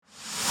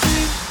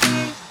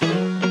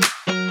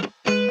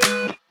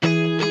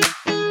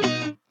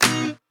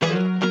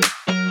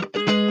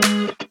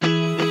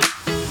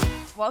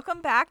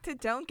welcome back to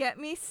Don't Get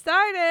Me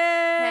Started.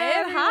 Hey,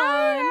 everyone.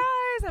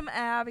 Hi, guys. I'm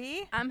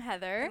Abby. I'm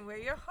Heather. And we're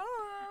your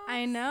hosts.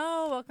 I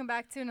know. Welcome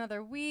back to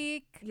another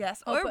week.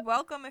 Yes, Oh, or but-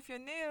 welcome if you're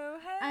new.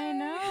 Hey. I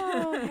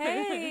know.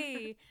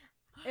 Hey.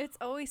 It's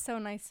always so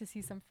nice to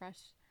see some fresh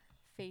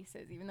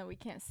faces, even though we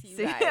can't see you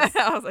guys.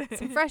 I was like,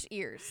 Some fresh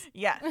ears.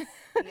 yes.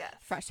 Yes.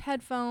 Fresh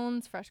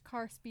headphones, fresh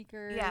car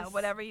speakers. Yeah,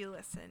 whatever you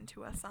listen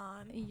to us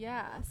on.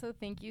 Yeah, so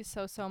thank you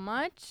so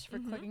much for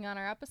Mhm. clicking on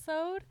our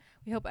episode.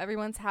 We hope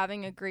everyone's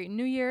having a great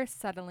new year,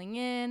 settling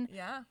in,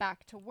 Yeah.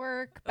 back to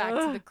work, back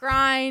to the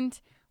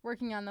grind,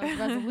 working on those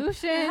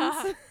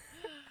resolutions.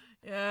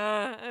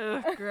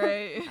 Yeah.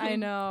 Great. I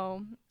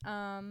know.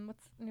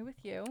 What's new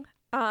with you?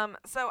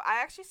 So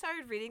I actually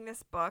started reading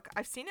this book.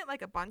 I've seen it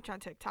like a bunch on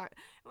TikTok.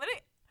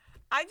 Literally,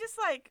 I just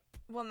like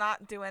will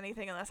not do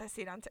anything unless I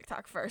see it on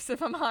TikTok first, if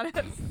I'm honest.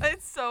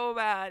 It's so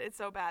bad. It's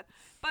so bad.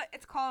 But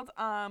it's called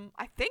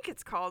I think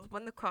it's called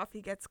When the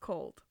Coffee Gets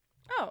Cold.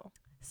 Oh.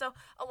 So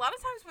a lot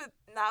of times with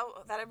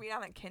now that I read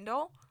on a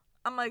Kindle,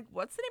 I'm like,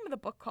 what's the name of the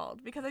book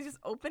called? Because I just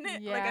open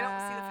it, like I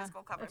don't see the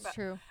physical cover. That's But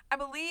true. I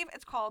believe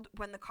it's called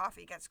When the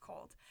Coffee Gets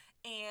Cold.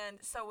 And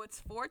so it's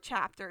 4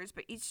 chapters,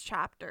 but each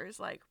chapter is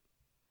like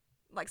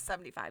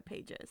 75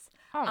 pages.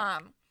 Oh,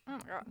 Um oh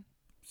my god.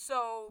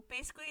 So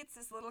basically it's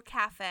this little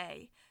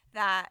cafe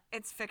that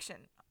it's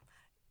fiction.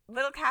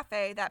 Little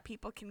cafe that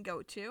people can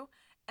go to,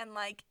 and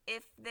like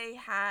if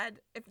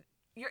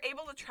you're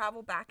able to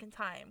travel back in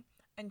time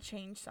and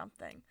change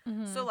something.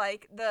 Mm-hmm. So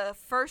like the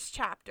first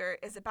chapter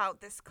is about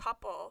this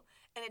couple,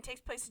 and it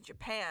takes place in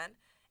Japan,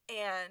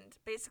 and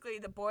basically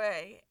the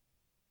boy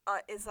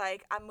is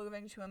like, I'm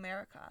moving to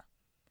America.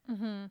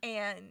 Mm-hmm.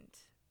 And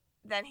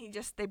then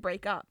they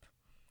break up.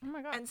 Oh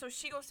my god. And so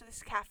she goes to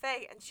this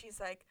cafe and she's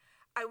like,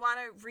 I want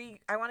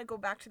to go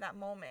back to that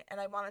moment,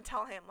 and I want to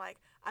tell him like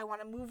I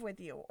want to move with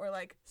you, or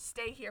like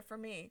stay here for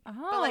me.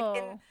 Oh. But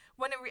like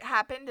when it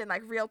happened in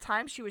like real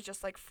time, she was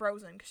just like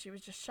frozen because she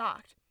was just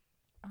shocked.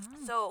 Oh.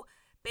 So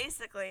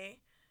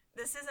basically,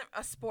 this isn't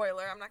a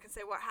spoiler. I'm not gonna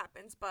say what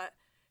happens, but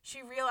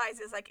she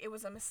realizes like it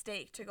was a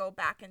mistake to go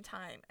back in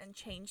time and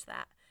change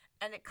that,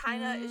 and it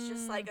kind of is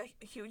just like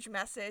a huge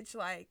message,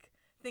 like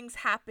things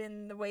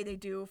happen the way they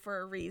do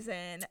for a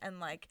reason, and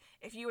like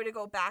if you were to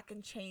go back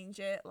and change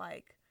it,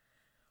 like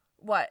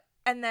what?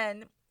 And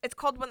then it's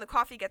called When the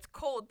Coffee Gets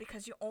Cold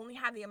because you only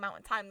have the amount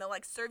of time. They'll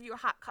like serve you a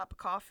hot cup of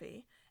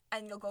coffee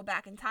and you'll go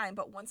back in time,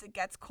 but once it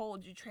gets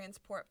cold, you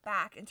transport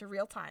back into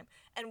real time.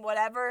 And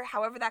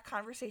however that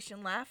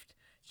conversation left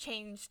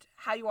changed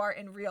how you are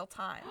in real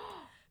time.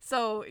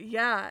 So,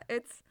 yeah,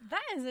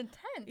 that is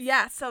intense.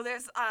 yeah, so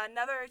there's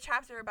another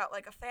chapter about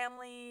like a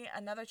family,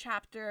 another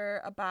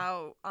chapter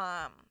about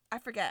I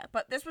forget,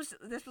 but this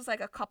was like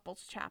a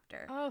couple's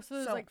chapter. Oh, so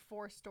there's like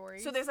 4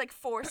 stories. So there's like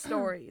 4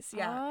 stories,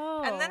 yeah.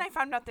 Oh. And then I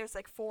found out there's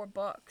like 4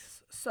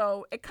 books.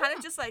 So it kind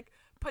of just like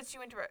puts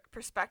you into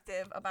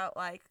perspective about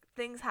like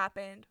things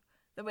happened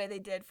the way they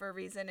did for a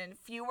reason, and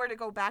if you were to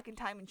go back in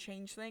time and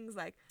change things,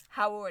 like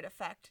how it would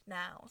affect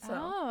now. So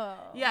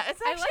yeah,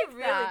 it's I actually like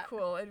really that.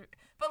 cool.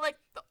 But like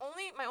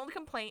my only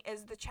complaint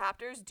is the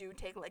chapters do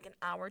take like an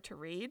hour to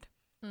read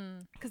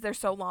because they're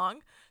so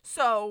long.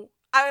 So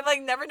I would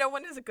like never know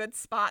when is a good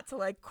spot to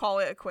like call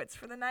it a quits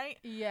for the night.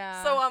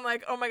 Yeah. So I'm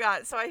like, oh my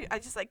god. So I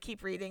just like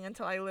keep reading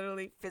until I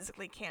literally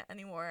physically can't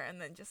anymore,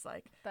 and then just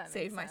like That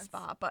save makes my sense.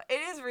 spot. But it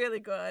is really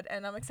good,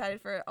 and I'm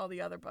excited for all the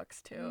other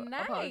books too.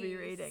 I'll probably be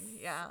reading.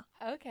 Nice. Yeah.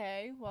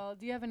 Okay. Well,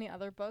 do you have any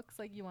other books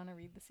like you want to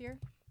read this year?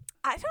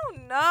 I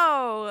don't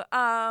know.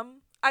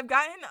 I've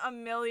gotten a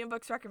million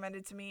books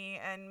recommended to me,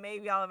 and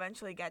maybe I'll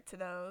eventually get to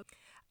those.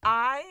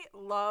 I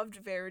loved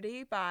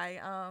Verity by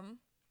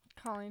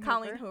Colleen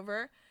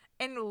Hoover,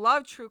 and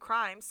love true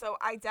crime. So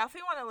I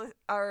definitely want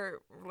to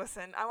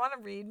listen. I want to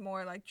read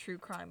more like true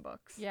crime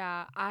books.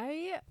 Yeah.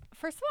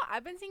 First of all,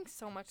 I've been seeing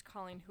so much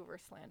Colleen Hoover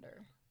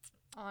slander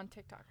on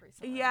TikTok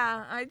recently.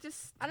 Yeah, I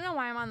don't know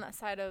why I'm on that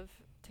side of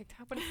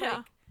TikTok, but it's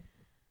like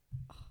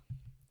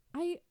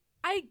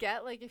I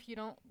get like if you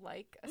don't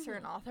like a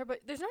certain author, but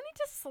there's no need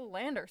to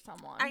slander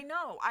someone. I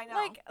know.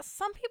 Like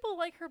some people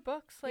like her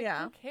books. Like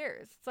Yeah. who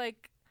cares? It's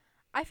like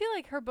I feel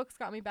like her books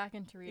got me back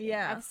into reading.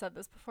 Yeah. I've said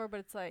this before, but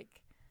it's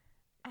like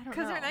I don't know.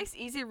 Because they're nice,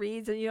 easy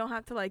reads, and you don't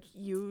have to like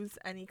use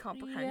any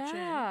comprehension.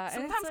 Yeah,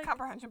 and it's Sometimes like-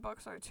 comprehension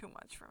books are too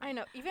much for me. I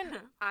know. Even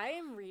I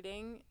am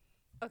reading.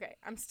 Okay,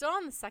 I'm still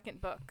on the second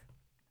book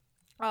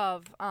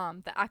of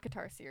the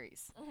ACOTAR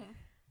series. Mhm.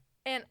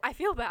 And I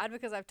feel bad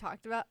because I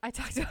talked about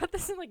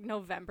this in like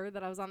November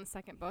that I was on the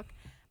second book,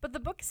 but the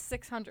book is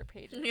 600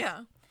 pages.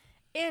 Yeah.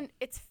 And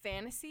it's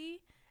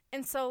fantasy,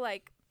 and so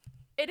like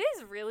it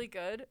is really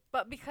good,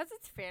 but because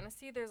it's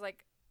fantasy, there's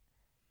like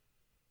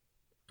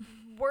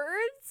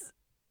words,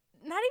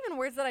 not even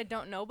words that I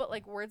don't know, but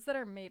like words that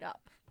are made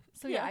up.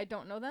 So yeah, Yeah. I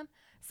don't know them.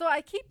 So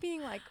I keep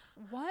being like,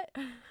 what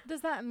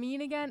does that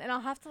mean again? And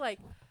I'll have to like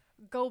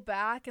go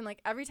back, and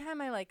like every time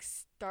I like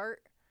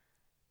start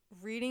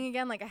reading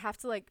again, like I have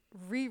to like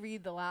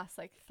reread the last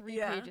like 3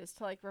 Yeah. pages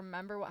to like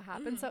remember what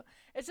happened. So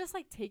it's just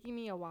like taking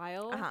me a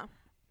while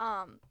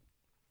Uh-huh.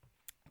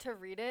 to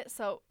read it.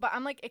 So, but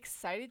I'm like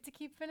excited to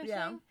keep finishing.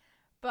 Yeah.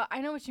 But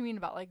I know what you mean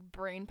about like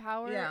brain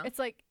power. Yeah. It's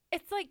like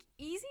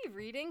easy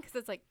reading because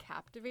it's like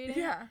captivating.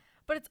 Yeah.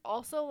 But it's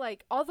also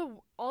like all the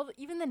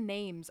even the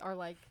names are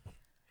like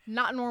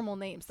not normal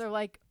names. They're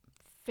like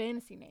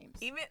fantasy names.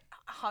 Even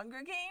Hunger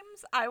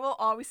Games, I will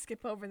always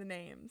skip over the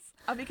names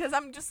because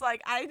I'm just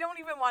like, I don't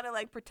even want to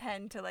like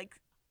pretend to like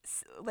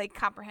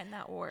comprehend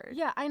that word.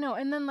 Yeah, I know.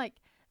 And then like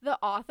the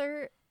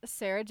author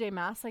Sarah J.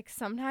 Maas, like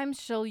sometimes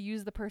she'll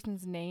use the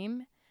person's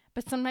name,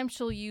 but sometimes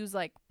she'll use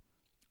like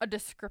a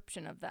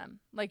description of them.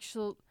 Like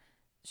she'll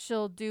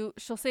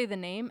say the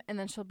name and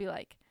then she'll be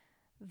like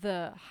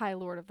the High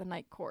Lord of the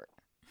Night Court,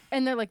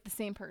 and they're like the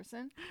same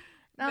person.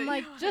 And I'm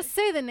like, just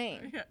say the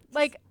name. Yeah,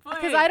 like,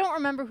 because I don't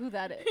remember who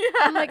that is. Yeah.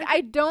 I'm like,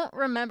 I don't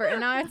remember. And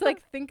now I have to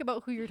like think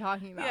about who you're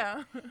talking about.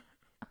 Yeah.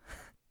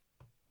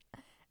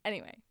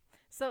 Anyway,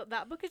 so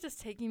that book is just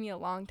taking me a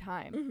long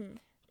time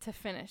to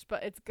finish,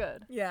 but it's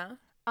good. Yeah.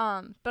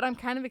 But I'm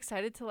kind of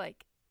excited to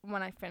like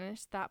when I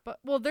finish that book.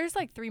 Well, there's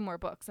like 3 more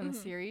books in the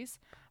series,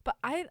 but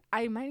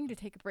I might need to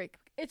take a break.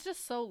 It's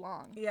just so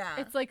long. Yeah.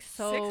 It's like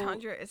so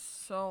 600 is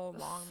so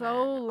long.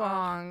 So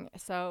long.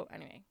 So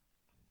anyway.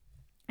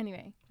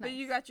 But Nice.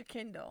 you got your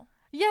Kindle.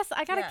 Yes,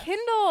 I got a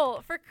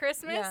Kindle for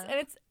Christmas, Yeah.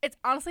 and it's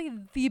honestly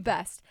the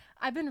best.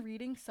 I've been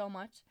reading so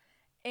much,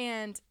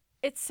 and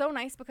it's so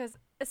nice because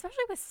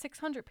especially with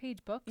 600-page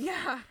books,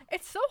 Yeah.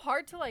 it's so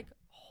hard to like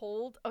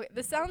hold. Okay,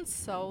 this sounds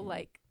so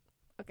like,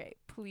 okay,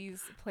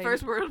 please play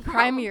First world Cry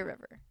problem. Me a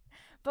River,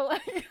 but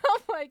like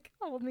I'm like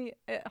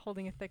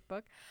holding a thick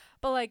book,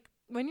 but like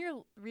when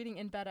you're reading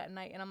in bed at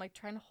night and I'm like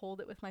trying to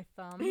hold it with my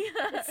thumb,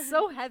 it's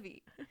so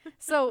heavy.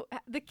 So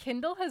the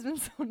Kindle has been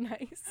so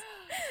nice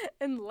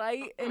and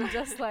light and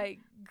just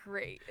like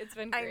great. It's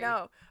been great. I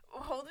know.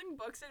 Holding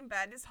books in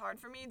bed is hard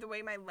for me. The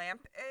way my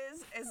lamp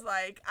is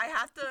like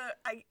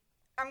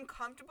I'm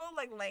comfortable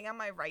like laying on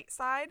my right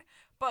side,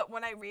 but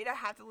when I read I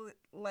have to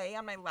lay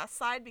on my left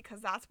side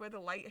because that's where the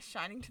light is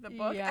shining to the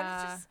book.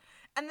 Yeah.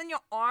 And then your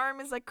arm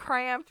is like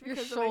cramped Your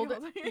because shoulder.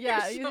 of, like, your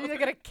Yeah, you shoulder.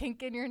 get a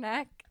kink in your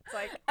neck. It's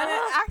like, And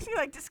it actually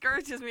like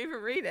discourages me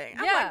from reading.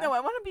 I'm Yeah. like, no,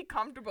 I want to be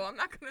comfortable. I'm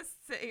not gonna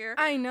sit here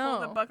I hold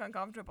know. the book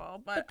uncomfortable.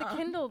 But the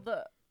Kindle,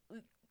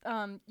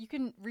 you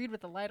can read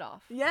with the light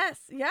off. Yes,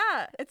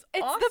 yeah, it's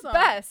It's awesome. the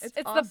best. It's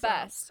awesome. the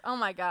best. Oh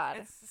my god.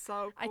 It's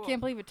so cool. I can't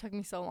believe it took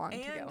me so long to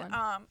get one.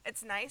 And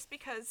it's nice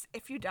because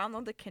if you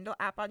download the Kindle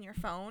app on your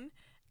phone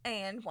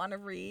and want to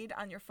read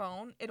on your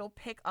phone, it'll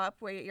pick up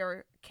where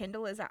your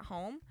Kindle is at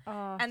home.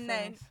 Oh, And so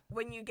then nice.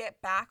 when you get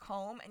back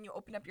home and you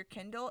open up your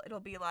Kindle, it'll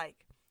be like,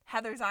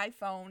 Heather's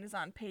iPhone is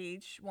on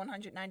page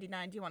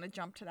 199. Do you want to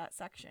jump to that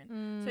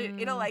section? So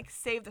it'll like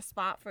save the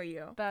spot for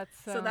you. That's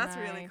so that's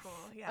nice. really cool.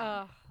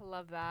 Yeah. Oh,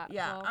 love that.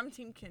 Yeah, Well, I'm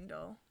Team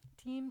Kindle.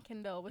 Team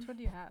Kindle. Which one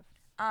do you have?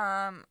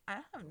 I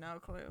have no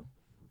clue.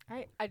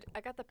 I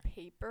got the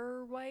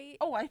Paperwhite.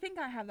 Oh, I think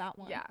I have that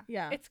one. Yeah.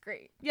 Yeah. It's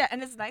great. Yeah,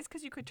 and it's nice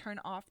because you could turn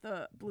off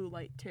the blue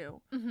light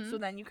too. So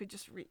then you could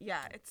just read.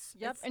 Yeah, it's.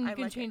 Yep. it's- And you I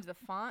can like it. change the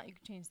font. You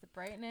can change the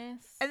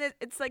brightness. And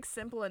it's like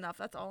simple enough.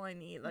 That's all I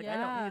need. Like I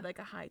Yeah. don't need like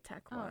a high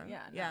tech Oh, one.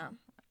 yeah, no. Yeah.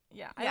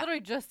 Yeah. I Yeah.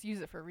 literally just use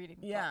it for reading.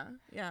 Yeah.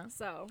 Yeah.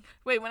 So.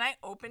 Wait, when I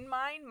opened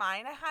mine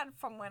I had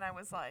from when I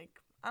was like,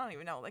 I don't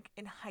even know, like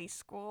in high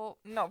school.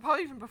 No,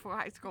 probably even before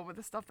high school with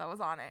the stuff that was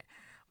on it.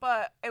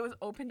 But it was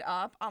opened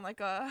up on like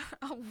a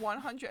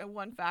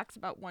 101 Facts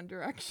About One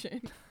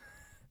Direction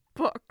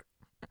book.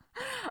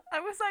 I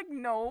was like,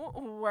 no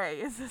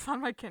way is this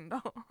on my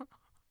Kindle.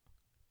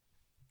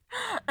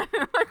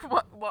 Like,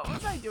 what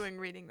was I doing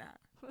reading that?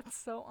 That's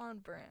so on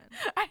brand.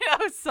 I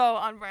know, it's so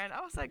on brand.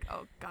 I was like,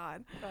 oh,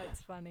 God.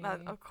 That's funny.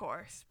 Of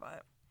course,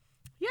 but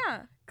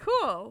yeah,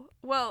 cool.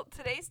 Well,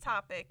 today's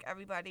topic,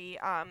 everybody,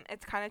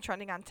 it's kind of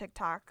trending on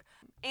TikTok.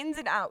 Ins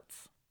and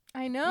outs.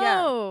 I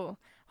know.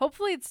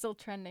 Hopefully it's still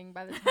trending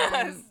by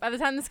the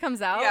time this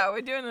comes out. Yeah,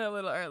 we're doing it a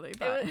little early,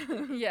 but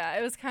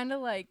It was kind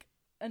of like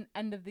an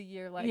end of the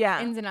year, like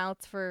Yeah. ins and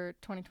outs for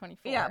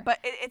 2024. yeah, but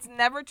it's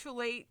never too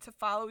late to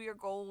follow your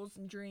goals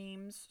and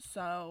dreams.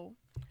 So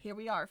here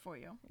we are for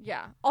you.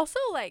 yeah. Also,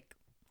 like,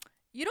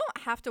 you don't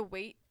have to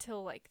wait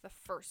till like the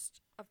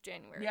 1st of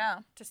January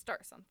to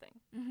start something.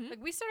 Mm-hmm. Like,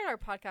 we started our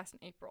podcast in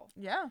April.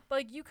 Yeah. But,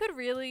 like, you could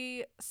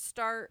really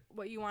start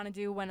what you want to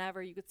do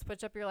whenever. You could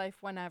switch up your life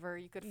whenever.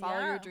 You could follow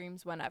your Yeah.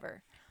 dreams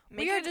whenever.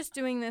 Make We are it- just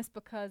doing this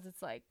because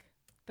it's like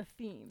the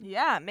theme.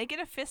 Yeah, make it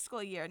a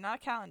fiscal year, not a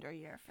calendar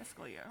year.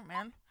 Fiscal year,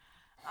 man.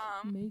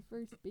 May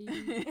 1st,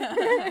 baby.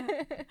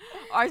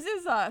 Ours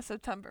is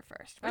September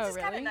 1st, which Oh, is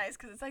kind of really? nice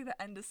because it's like the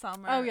end of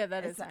summer. Oh, yeah,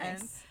 that It's is the end.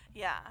 nice.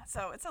 Yeah,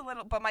 so it's a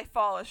little, but my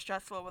fall is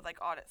stressful with like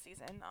audit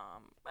season.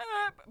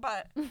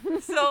 But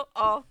still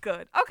all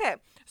good. Okay,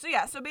 so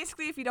yeah, so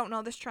basically, if you don't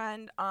know this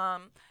trend,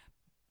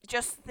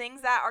 just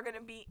things that are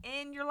gonna be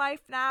in your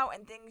life now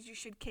and things you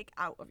should kick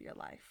out of your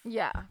life.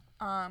 Yeah.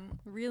 Um,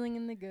 Reeling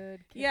in the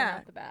good, kicking yeah,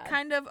 out the bad.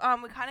 kind of.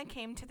 We kind of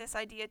came to this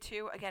idea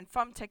too, again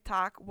from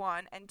TikTok,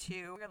 1 and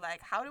 2. We're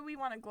like, how do we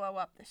want to glow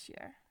up this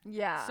year?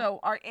 Yeah.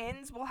 So our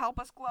ins will help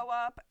us glow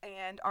up,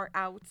 and our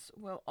outs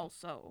will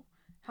also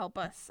help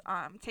us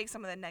take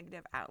some of the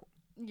negative out.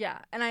 Yeah,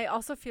 and I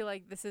also feel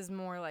like this is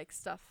more like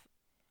stuff.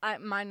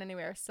 Mine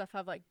anyway are stuff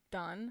I've like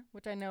done,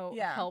 which I know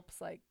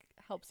helps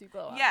you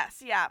glow up.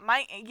 Yes,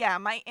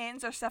 my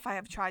ins are stuff I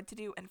have tried to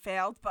do and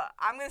failed, but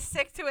I'm gonna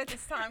stick to it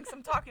this time because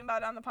I'm talking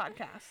about it on the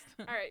podcast.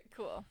 All right,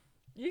 cool.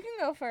 You can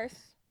go first.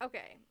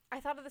 Okay, I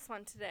thought of this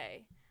one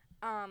today.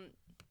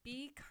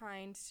 Be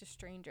kind to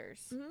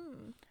strangers.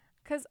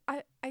 Because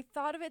I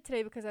thought of it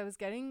today because I was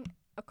getting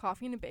a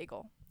coffee and a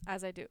bagel,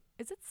 as I do.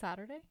 Is it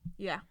Saturday?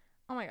 Yeah.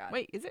 Oh my god.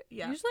 Wait, is it?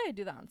 Yeah. Usually I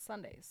do that on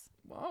Sundays.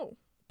 Whoa.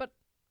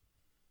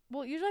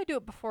 Well, usually I do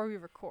it before we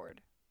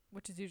record,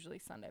 which is usually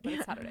Sunday, but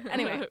it's Saturday.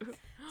 Anyway,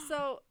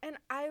 so, and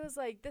I was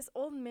like, this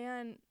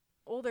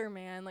older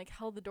man, like,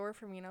 held the door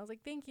for me, and I was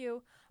like, thank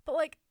you. But,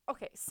 like,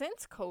 okay,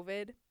 since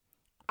COVID,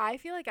 I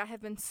feel like I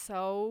have been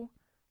so,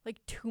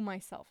 like, to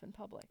myself in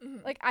public.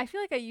 Like, I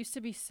feel like I used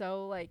to be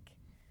so, like,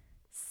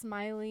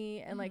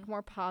 smiley and, like,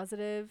 more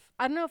positive.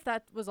 I don't know if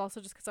that was also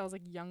just because I was,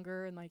 like,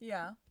 younger and, like,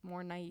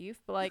 more naive,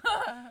 but, like,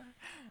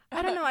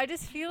 I don't know. I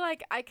just feel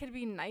like I could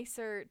be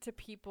nicer to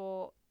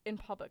people in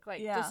public,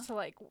 like just to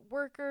like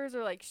workers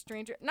or like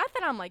strangers. Not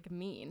that I'm like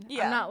mean.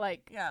 I'm not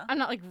like I'm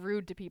not like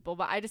rude to people,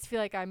 but I just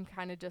feel like I'm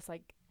kind of just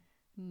like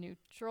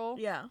neutral.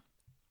 Yeah.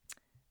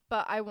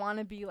 But I want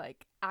to be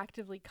like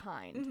actively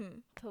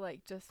kind to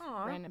like just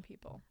random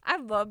people. I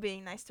love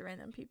being nice to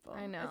random people.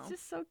 I know. It's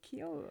just so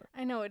cute.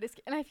 I know it is,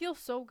 and I feel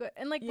so good.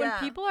 And like when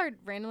people are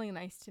randomly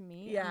nice to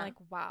me, I'm like,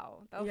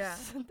 wow, that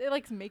was it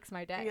like makes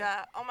my day.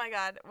 Yeah. Oh my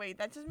god. Wait,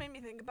 that just made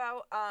me think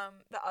about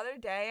the other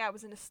day I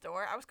was in a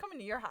store. I was coming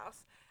to your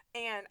house.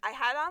 And I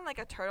had on, like,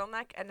 a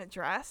turtleneck and a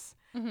dress.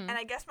 And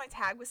I guess my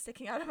tag was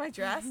sticking out of my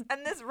dress.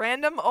 And this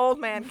random old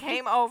man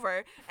came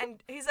over.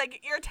 And he's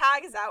like, your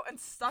tag is out, and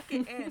stuck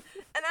it in. And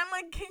I'm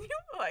like, can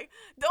you, like,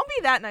 don't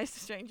be that nice to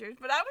strangers.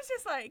 But I was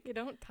just like. You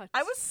don't touch.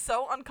 I was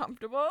so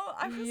uncomfortable.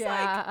 I was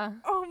like,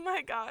 oh,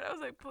 my God. I was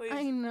like, please.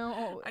 I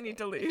know. I need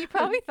to leave. He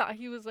probably thought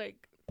he was,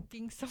 like,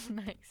 being so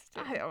nice.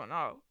 I don't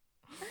know.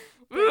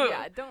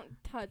 Yeah,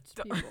 don't touch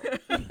people.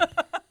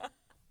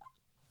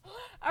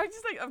 I was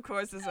just like, of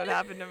course this would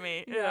happen to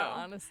me. You know?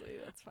 Honestly,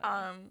 that's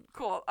fine.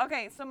 Cool.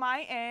 Okay, so my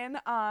in,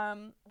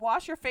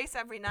 wash your face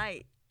every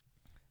night.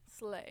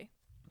 Slay.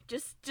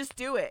 Just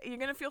do it. You're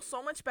gonna feel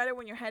so much better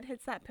when your head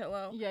hits that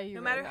pillow. Yeah, you.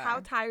 No matter how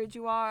tired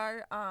you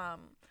are. I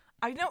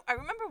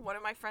remember one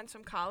of my friends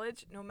from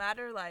college. No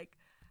matter like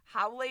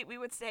how late we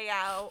would stay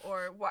out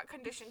or what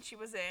condition she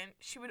was in,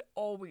 she would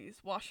always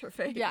wash her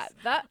face. Yeah,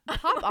 that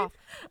pop off.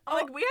 I'm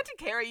like, we had to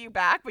carry you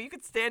back, but you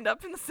could stand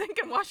up in the sink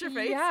and wash your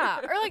face. Yeah,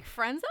 or like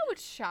friends that would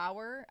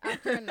shower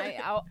after a night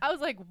out. I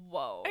was like,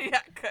 whoa. Yeah,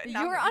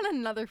 you're on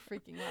another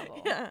freaking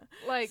level. Yeah.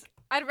 Like,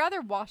 I'd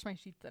rather wash my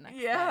sheets the next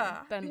day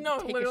than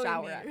take a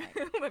shower at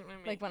night.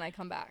 Like when I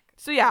come back.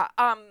 So yeah,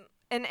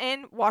 and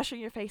in washing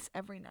your face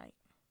every night.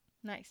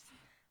 Nice.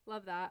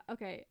 Love that.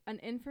 Okay, an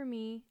in for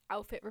me,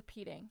 outfit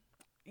repeating.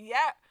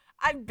 Yeah,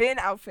 I've been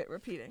outfit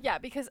repeating. Yeah,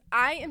 because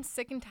I am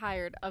sick and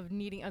tired of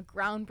needing a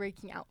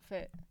groundbreaking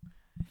outfit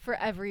for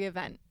every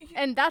event.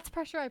 And that's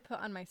pressure I put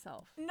on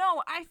myself.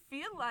 No, I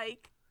feel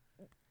like,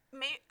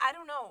 I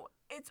don't know,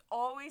 it's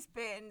always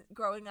been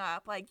growing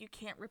up, like, you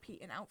can't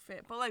repeat an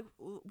outfit. But, like,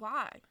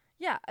 why?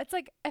 Yeah, it's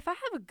like, if I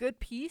have a good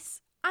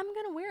piece, I'm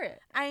going to wear it.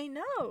 I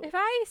know. If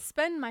I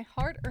spend my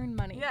hard-earned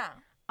money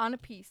on a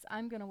piece,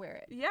 I'm going to wear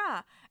it.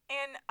 Yeah.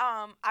 And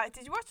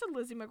did you watch the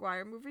Lizzie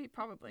McGuire movie?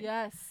 Probably.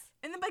 Yes.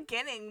 In the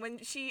beginning, when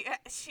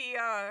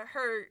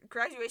her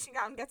graduation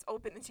gown gets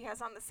open and she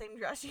has on the same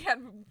dress she had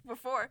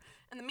before,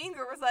 and the mean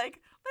girl was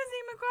like,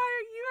 Lizzie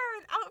McGuire, you are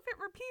an outfit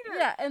repeater.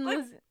 Yeah, and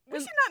like, we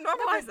should not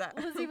normalize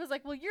that. Lizzie was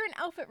like, well, you're an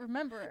outfit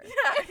rememberer.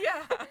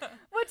 Yeah.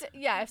 Which,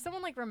 yeah, if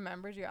someone like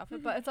remembers your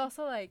outfit, but it's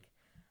also like,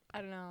 I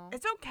don't know.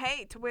 It's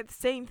okay to wear the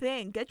same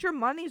thing. Get your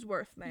money's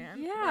worth,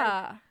 man.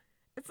 Yeah. Like,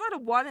 it's not a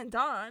one and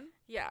done.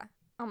 Yeah.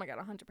 Oh my god,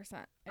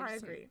 100%. I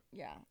agree.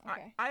 Yeah.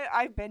 Okay.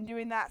 I've been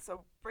doing that,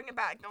 so bring it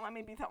back. Don't let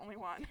me be the only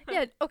one.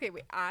 Yeah. Okay.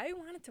 Wait. I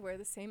wanted to wear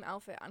the same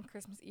outfit on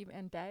Christmas Eve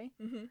and day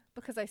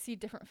because I see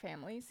different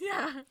families.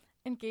 Yeah.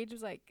 And Gage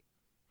was like,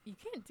 "You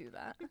can't do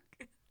that."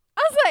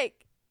 I was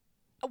like,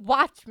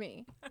 "Watch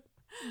me,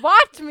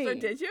 watch me." So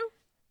did you?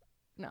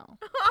 No.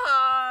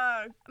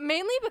 Ah.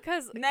 Mainly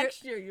because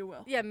next year you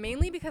will. Yeah.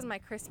 Mainly because my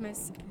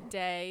Christmas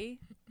day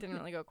didn't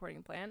really go according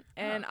to plan,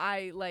 and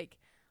I like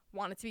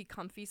wanted to be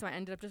comfy, so I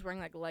ended up just wearing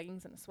like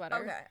leggings and a sweater.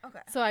 Okay.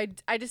 So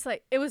I just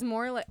like, it was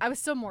more like, I was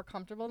still more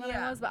comfortable than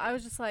I was, but I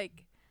was just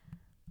like,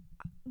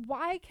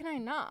 why can I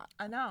not?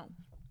 I know.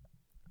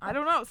 I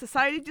don't know.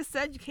 Society just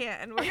said you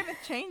can't, and we're gonna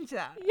change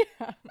that.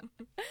 Yeah.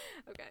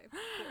 Okay.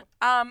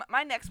 Cool.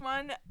 My next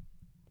one,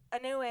 a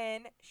new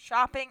in,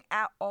 shopping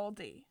at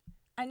Aldi.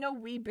 I know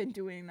we've been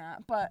doing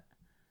that, but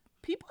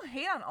people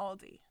hate on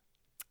Aldi.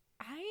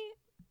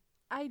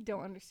 I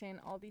don't understand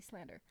Aldi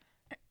slander.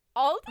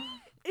 Aldi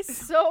is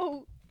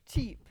so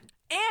cheap.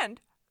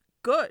 And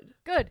good.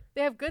 Good.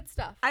 They have good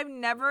stuff. I've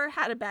never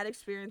had a bad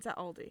experience at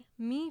Aldi.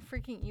 Me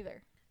freaking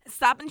either.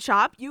 Stop and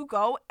Shop, you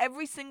go,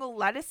 every single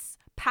lettuce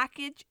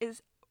package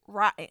is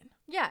rotten.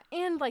 Yeah,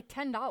 and like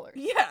 $10.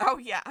 Yeah, oh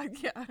yeah.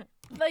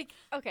 Like,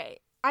 okay,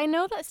 I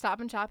know that Stop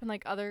and Shop and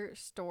like other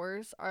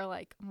stores are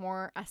like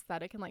more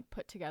aesthetic and like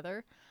put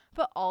together,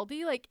 but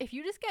Aldi, like if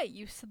you just get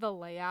used to the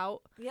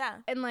layout Yeah.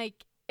 and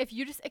like if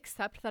you just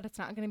accept that it's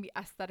not going to be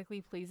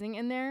aesthetically pleasing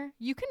in there,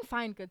 you can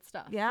find good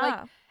stuff. Yeah. Like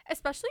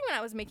especially when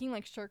I was making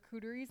like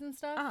charcuteries and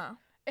stuff. Uh-huh.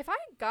 If I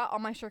got all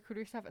my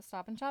charcuterie stuff at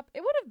Stop and Shop,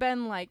 it would have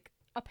been like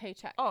a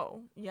paycheck.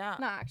 Oh, yeah.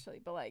 Not actually,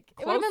 but like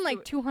it would have been Close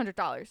like to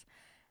 $200.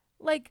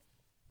 Like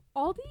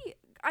Aldi,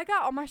 I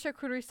got all my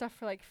charcuterie stuff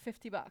for like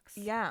 $50.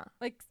 Yeah.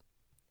 Like,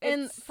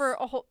 and It's- for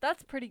a whole,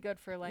 that's pretty good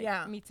for like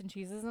Yeah. meats and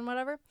cheeses and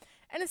whatever,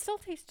 and it still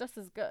tastes just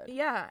as good.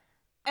 Yeah.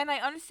 And I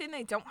understand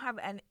they don't have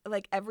any,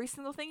 like every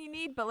single thing you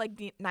need, but like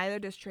neither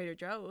does Trader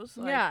Joe's.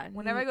 Like, Yeah.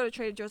 Whenever I go to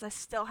Trader Joe's, I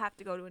still have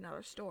to go to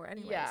another store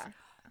anyways. Yeah.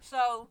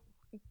 So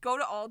go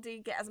to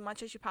Aldi, get as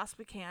much as you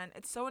possibly can.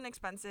 It's so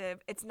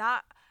inexpensive. It's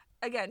not,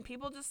 again,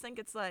 people just think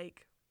it's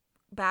like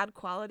bad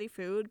quality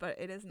food, but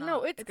it is not.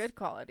 No, it's good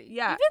quality.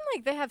 Yeah. Even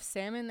like they have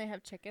salmon, they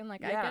have chicken.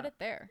 Like I Yeah. get it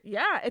there.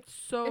 Yeah, it's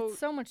It's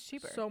so much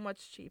cheaper. so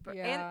much cheaper.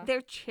 Yeah. And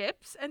their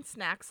chips and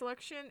snack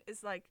selection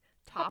is like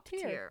top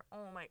tier. tier.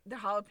 Oh my, the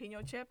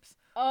jalapeno chips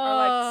Oh, are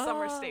like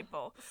summer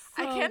staple.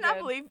 I so cannot good.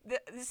 believe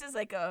this is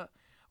like a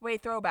way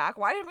throwback.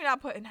 Why did we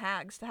not put in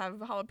Hags to have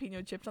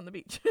jalapeno chips on the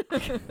beach?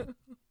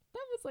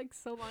 That was like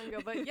so long ago,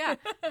 but yeah,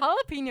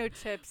 jalapeno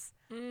chips.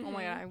 Oh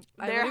my god,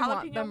 I Their really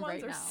want jalapeno them ones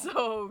right are now.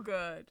 so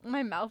good.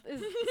 My mouth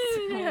is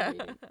Yeah.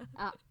 scary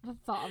at the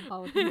thought of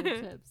jalapeno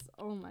chips.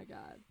 Oh my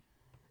god.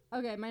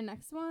 Okay, my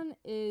next one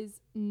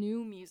is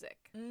new music.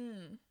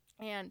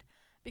 And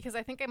because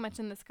I think I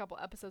mentioned this a couple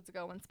episodes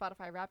ago when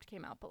Spotify Wrapped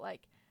came out, but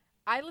like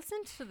I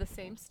listened to the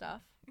same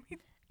stuff.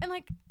 And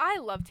like I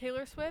love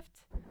Taylor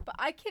Swift, but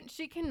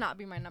she cannot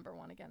be my number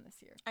one again this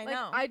year. I Like,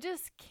 know. I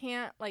just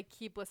can't like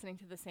keep listening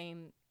to the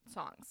same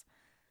songs.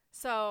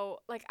 So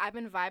like I've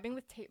been vibing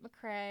with Tate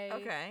McRae.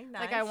 Okay,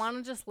 nice. Like I want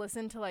to just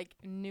listen to like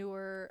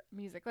newer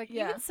music. Like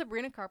Yeah. even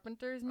Sabrina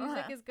Carpenter's music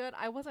Uh-huh. is good.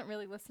 I wasn't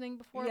really listening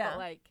before, Yeah. but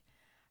like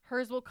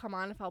hers will come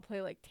on if I'll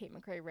play like Tate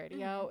McRae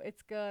radio.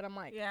 It's good. I'm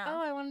like, Yeah.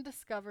 oh, I want to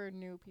discover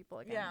new people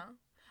again. Yeah.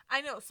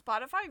 I know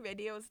Spotify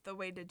radio is the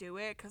way to do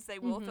it because they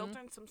will Mhm. filter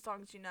in some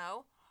songs you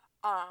know.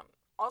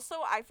 Also,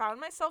 I found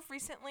myself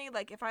recently,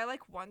 like, if I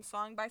like one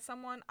song by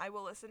someone, I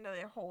will listen to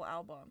their whole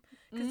album.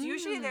 Because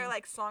usually they're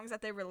like songs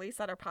that they release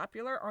that are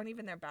popular aren't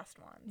even their best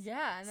ones.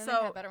 Yeah, and then So,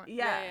 they have better ones.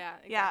 yeah,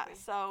 exactly.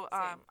 so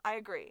Same. I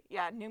agree.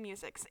 Yeah, new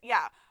music.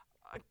 Yeah.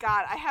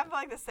 God, I have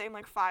like the same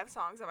like 5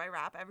 songs that I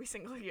rap every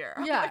single year.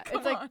 I'm Yeah, like, it's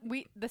come like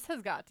on. this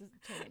has got to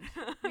change.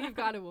 We've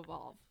got to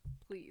evolve,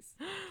 please.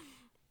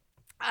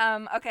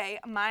 Okay,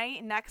 my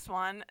next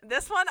one.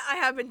 This one I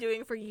have been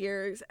doing for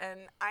years,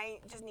 and I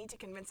just need to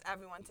convince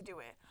everyone to do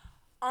it.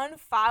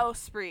 Unfollow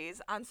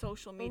sprees on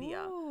social media.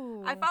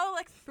 I follow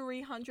like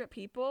 300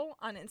 people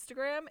on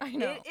Instagram. I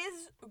know. It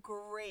is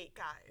great,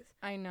 guys.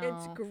 I know.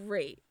 It's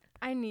great.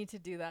 I need to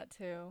do that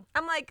too.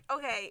 I'm like,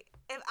 okay,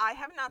 if I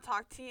have not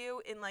talked to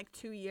you in like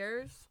 2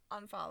 years,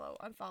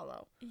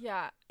 unfollow.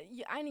 Yeah,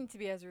 I need to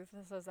be as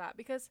ruthless as that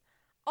because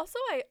also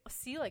I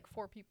see like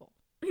 4 people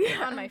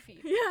Yeah. on my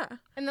feed, Yeah.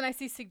 and then I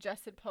see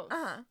suggested posts.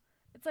 Uh-huh.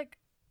 It's like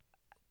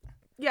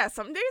Yeah,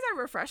 some days I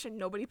refresh and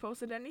nobody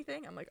posted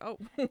anything. I'm like, oh.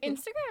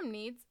 Instagram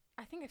needs.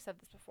 I think I've said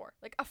this before,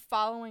 like a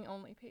following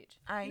only page.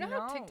 I You know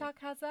how know. TikTok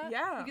has that?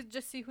 Yeah. You can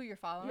just see who you're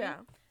following. Yeah.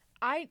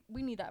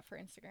 We need that for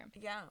Instagram.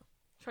 Yeah.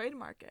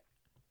 Trademark it.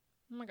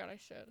 Oh my god, I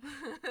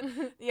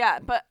should. Yeah,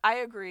 but I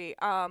agree.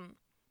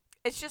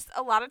 It's just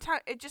a lot of time.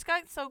 It just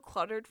got so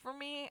cluttered for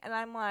me, and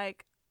I'm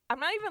like, I'm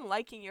not even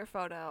liking your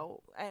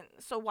photo, and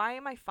so why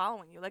am I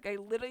following you? Like, I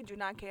literally do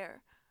not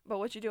care about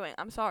what you're doing.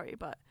 I'm sorry,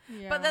 but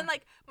Yeah. but then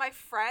like my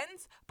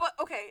friends, but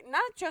okay,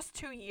 not just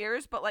 2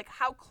 years, but like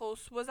how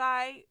close was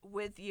I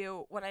with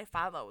you when I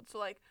followed? So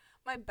like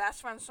my best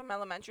friends from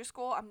elementary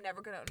school, I'm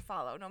never gonna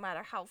unfollow, no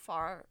matter how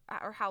far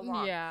or how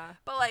long. Yeah.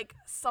 But like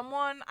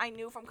someone I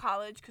knew from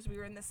college because we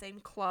were in the same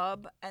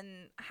club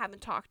and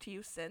haven't talked to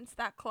you since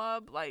that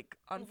club, like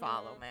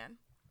unfollow, man.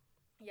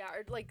 Yeah,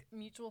 or like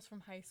mutuals from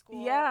high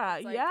school. Yeah,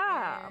 It's like,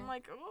 yeah. eh. I'm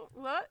like, oh,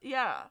 what?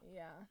 Yeah.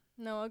 Yeah.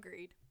 No,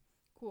 agreed.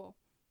 Cool.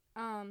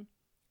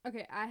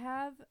 Okay, I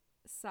have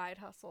side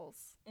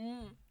hustles.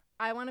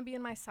 I want to be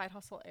in my side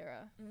hustle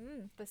era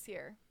this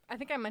year. I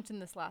think I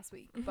mentioned this last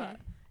week, but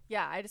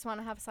yeah, I just want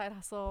to have a side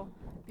hustle,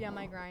 be on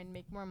my grind,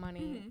 make more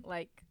money.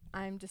 Like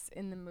I'm just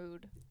in the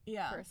mood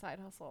Yeah. for a side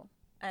hustle.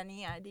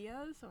 Any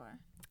ideas or?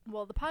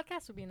 Well, the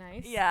podcast would be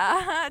nice.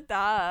 Yeah,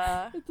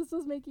 duh. If this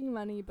was making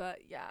money, but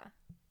yeah,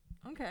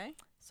 Okay.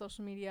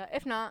 social media.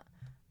 If not,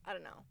 I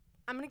don't know.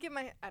 I'm going to give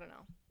I don't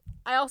know.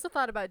 I also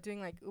thought about doing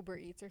like Uber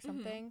Eats or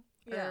something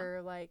Yeah.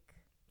 or like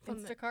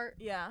From the- Instacart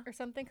Yeah. or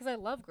something because I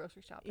love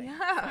grocery shopping.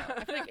 Yeah. So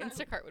I feel like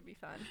Instacart would be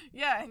fun.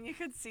 Yeah, and you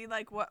could see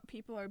like what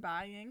people are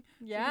buying.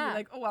 So you could be Yeah.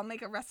 like, oh, I'll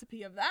make a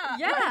recipe of that.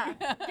 Yeah.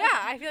 Like- Yeah,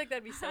 I feel like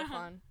that'd be so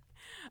fun.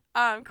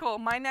 Cool.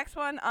 My next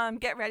one,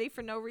 get ready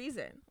for no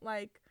reason.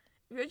 Like,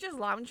 if you're just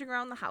lounging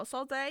around the house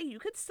all day, you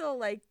could still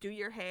like do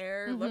your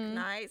hair, look Mhm.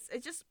 nice.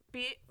 It just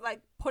be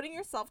like putting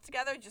yourself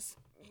together just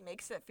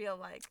makes it feel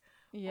like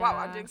wow,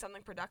 I'm doing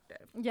something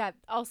productive. Yeah.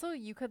 Also,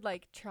 you could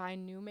like try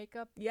new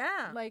makeup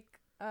Yeah. like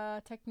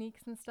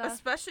techniques and stuff.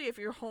 Especially if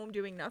you're home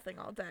doing nothing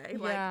all day.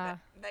 Yeah.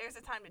 Like, there's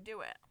a time to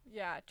do it.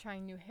 Yeah,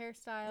 trying new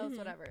hairstyles,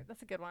 whatever.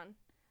 That's a good one.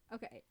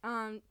 Okay.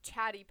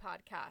 Chatty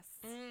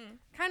podcasts.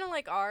 Kind of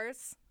like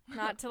ours.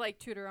 Not to like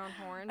toot our own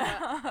horn, but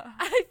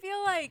I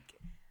feel like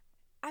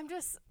I'm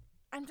just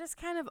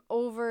kind of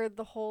over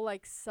the whole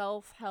like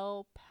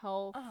self-help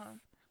health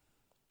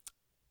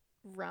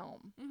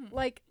realm.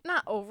 Like,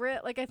 not over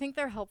it. Like, I think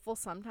they're helpful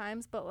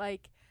sometimes, but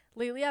like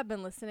lately I've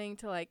been listening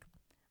to like,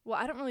 well,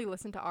 I don't really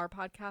listen to our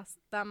podcast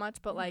that much,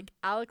 but like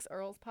Alex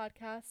Earl's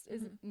podcast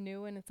is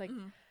new and it's like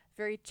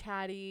very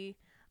chatty.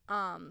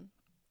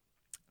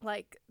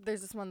 Like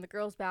there's this one, the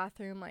girls'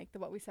 bathroom, like the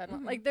what we said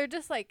one. Like they're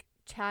just like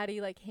chatty,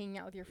 like hanging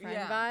out with your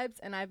friend vibes,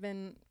 and I've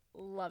been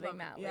loving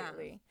that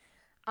lately.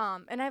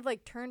 And I've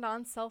like turned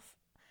on not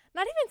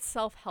even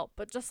self-help,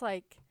 but just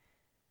like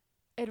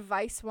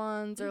advice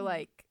ones or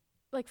like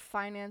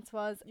finance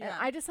ones, and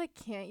I just like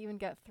can't even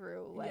get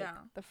through like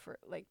the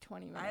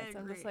 20 minutes.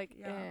 I'm just like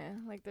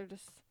like they're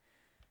just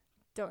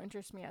don't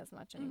interest me as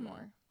much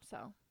anymore.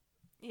 So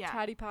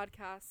chatty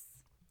podcasts.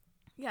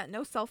 Yeah,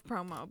 no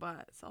self-promo,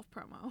 but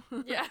self-promo.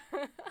 Yeah.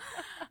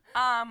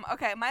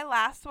 Okay, my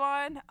last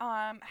one,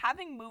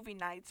 having movie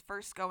nights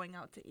first going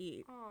out to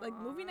eat. Aww. Like,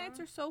 movie nights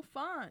are so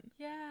fun.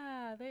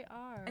 Yeah, they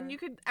are. And you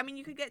could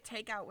get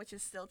takeout, which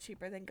is still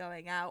cheaper than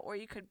going out, or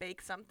you could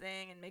bake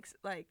something and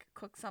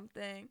cook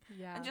something.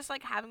 Yeah. And just,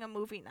 like, having a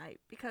movie night,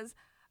 because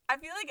I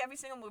feel like every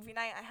single movie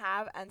night I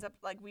have ends up,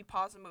 like, we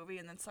pause the movie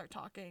and then start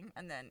talking,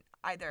 and then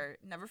either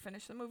never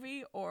finish the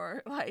movie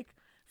or, like,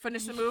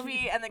 finish the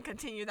movie and then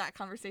continue that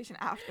conversation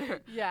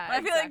after. Yeah, but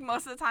I feel like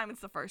most of the time it's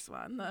the first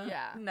one.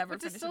 Never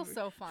which finish is still the movie.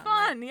 so fun.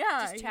 Fun, like,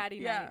 yeah. Just chatty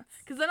nights.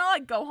 Because then I'll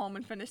like go home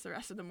and finish the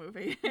rest of the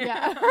movie.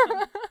 Yeah.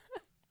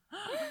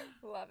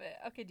 Love it.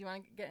 Okay, do you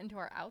want to get into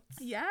our outs?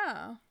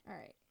 Yeah. All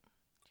right.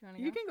 Do you want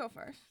to go? You can go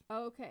first.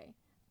 Okay.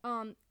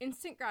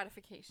 Instant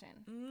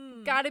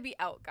gratification. Gotta be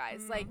out,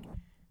 guys. Like,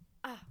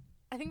 I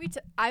think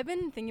I've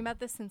been thinking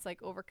about this since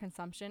like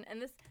overconsumption, and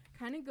this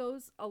kind of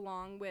goes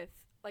along with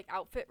like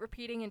outfit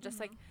repeating and just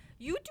like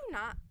you do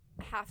not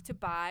have to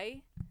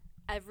buy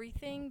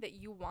everything that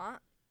you want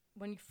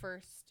when you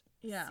first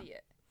see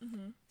it.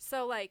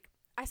 So like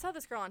I saw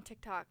this girl on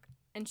TikTok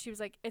and she was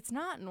like, it's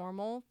not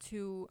normal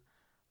to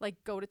like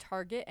go to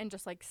Target and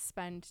just like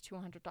spend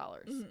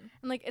 $200. And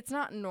like it's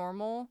not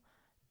normal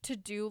to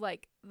do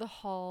like the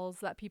hauls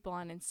that people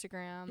on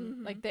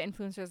Instagram, like the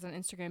influencers on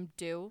Instagram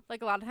do.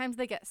 Like a lot of times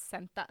they get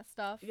sent that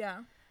stuff.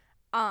 Yeah.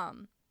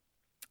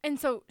 And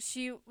so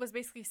she was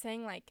basically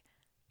saying like,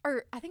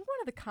 or I think one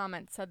of the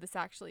comments said this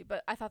actually,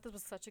 but I thought this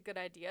was such a good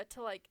idea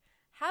to like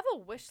have a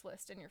wish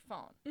list in your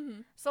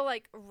phone. So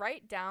like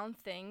write down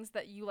things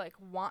that you like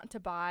want to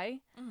buy,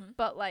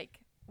 but like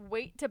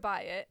wait to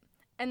buy it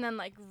and then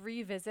like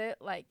revisit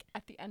like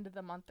at the end of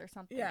the month or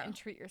something and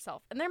treat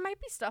yourself. And there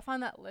might be stuff on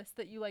that list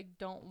that you like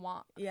don't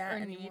want or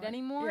need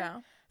anymore.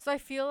 Yeah. So I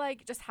feel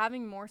like just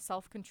having more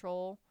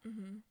self-control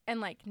and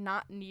like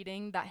not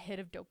needing that hit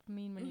of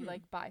dopamine when you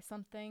like buy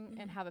something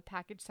and have a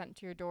package sent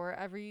to your door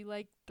every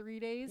like 3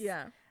 days.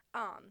 Yeah.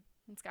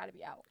 It's got to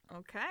be out.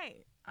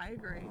 Okay. I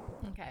agree.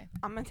 Okay.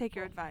 I'm going to take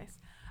your advice.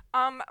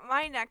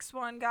 My next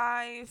one,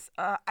 guys,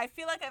 I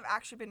feel like I've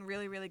actually been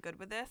really, really good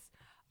with this.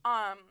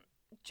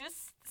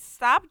 Just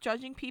stop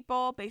judging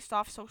people based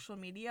off social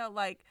media.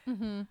 Like,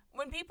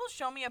 when people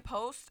show me a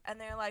post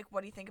and they're like,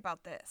 what do you think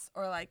about this?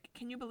 Or like,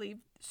 can you believe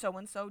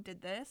so-and-so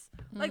did this?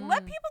 Like,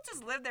 let people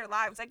just live their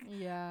lives. Like,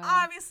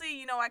 obviously,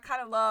 you know, I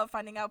kind of love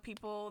finding out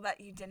people that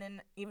you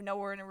didn't even know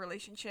were in a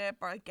relationship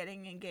or like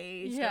getting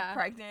engaged or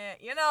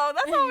pregnant. You know,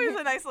 that's always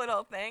a nice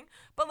little thing.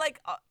 But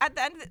like, at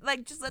the end,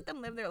 like, just let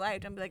them live their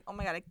life and be like, oh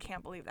my God, I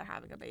can't believe they're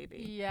having a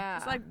baby. Yeah.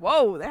 It's like,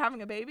 whoa, they're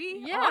having a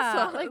baby? Yeah.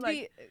 Awesome. Like,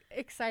 be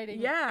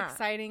exciting. Yeah.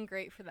 Exciting,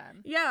 great for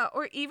them. Yeah,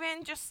 or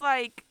even just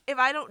like if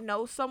I don't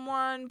know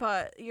someone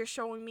but you're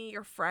showing me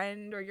your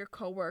friend or your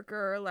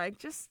coworker, like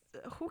just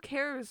who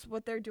cares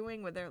what they're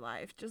doing with their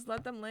life? Just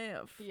let them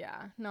live.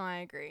 Yeah, no, I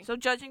agree. So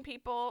judging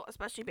people,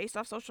 especially based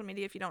off social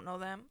media if you don't know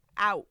them,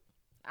 out.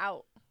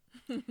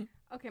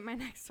 Okay, my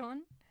next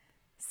one,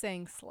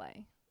 saying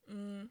slay.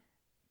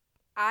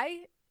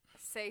 I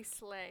say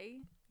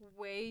slay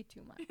way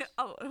too much.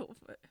 A little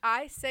bit.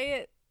 I say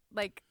it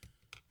like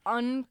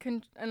an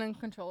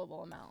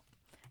uncontrollable amount.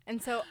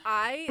 And so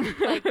I,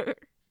 like,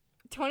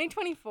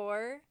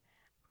 2024,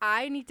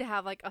 I need to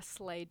have, like, a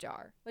slay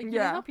jar. Like, you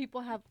know how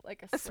people have,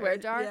 like, a swear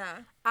jar? Yeah.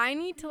 I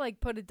need to,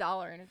 like, put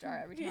 $1 in a jar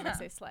every time I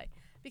say slay.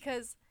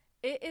 Because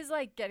it is,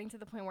 like, getting to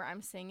the point where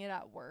I'm saying it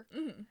at work.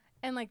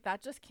 And, like,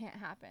 that just can't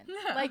happen.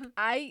 Like,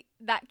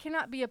 that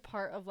cannot be a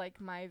part of,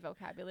 like, my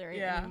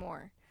vocabulary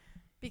anymore.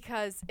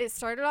 Because it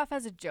started off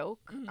as a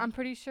joke, I'm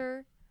pretty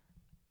sure,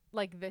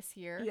 like, this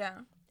year.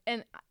 Yeah.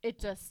 And it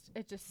just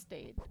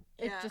stayed.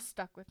 It just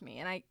stuck with me.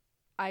 And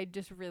I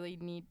just really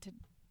need to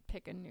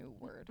pick a new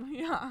word.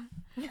 Yeah.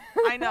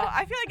 I know.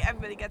 I feel like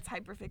everybody gets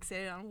hyper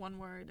fixated on one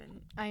word,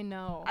 and I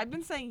know. I've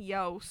been saying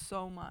yo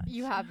so much.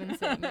 You have been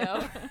saying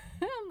yo.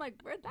 I'm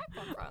like, where'd that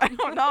come from? I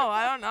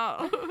don't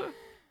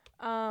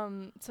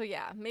know. So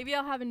yeah, maybe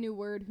I'll have a new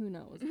word. Who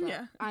knows? But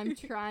Yeah. I'm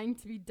trying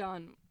to be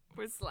done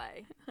with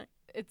slay.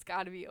 It's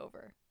got to be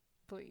over,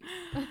 please.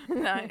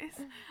 Nice.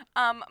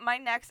 My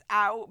next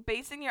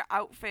basing your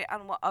outfit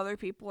on what other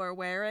people are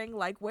wearing.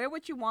 Like, wear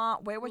what you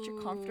want, wear what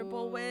you're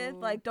comfortable with.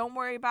 Like, don't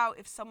worry about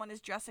if someone is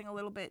dressing a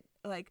little bit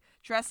like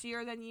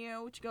dressier than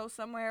you to go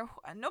somewhere.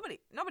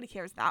 Nobody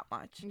cares that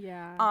much.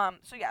 Yeah.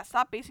 So yeah,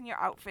 stop basing your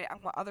outfit on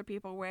what other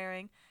people are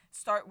wearing.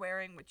 Start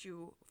wearing what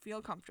you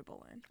feel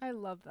comfortable in. I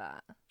love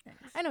that.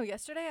 Thanks. I know.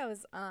 Yesterday I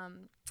was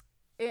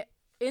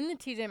in the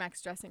TJ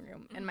Maxx dressing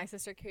room, and my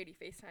sister Katie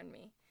FaceTimed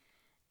me,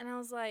 and I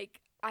was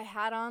like, I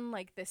had on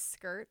like this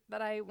skirt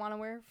that I want to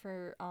wear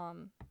for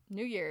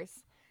New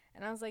Year's,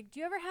 and I was like, do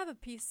you ever have a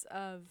piece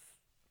of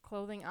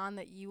clothing on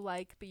that you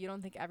like but you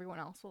don't think everyone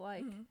else will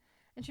like? Mm-hmm.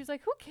 And she was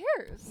like, who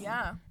cares?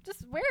 Yeah.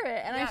 Just wear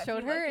it. And Yeah, I if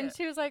showed you her, like and it.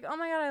 she was like, oh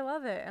my god, I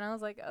love it. And I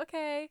was like,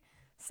 okay.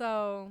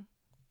 So,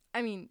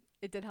 I mean,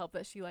 it did help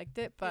that she liked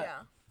it, but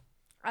yeah.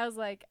 I was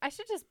like, I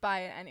should just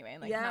buy it anyway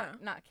and like Yeah.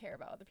 not care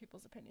about other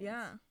people's opinions.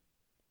 Yeah.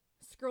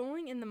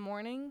 Scrolling in the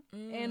morning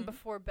and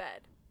before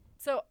bed.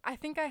 So I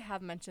think I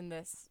have mentioned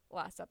this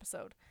last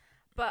episode,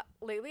 but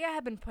lately I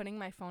have been putting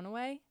my phone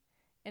away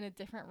in a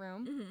different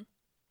room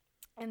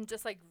and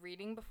just like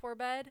reading before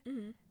bed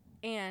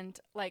and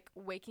like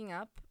waking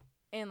up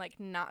and like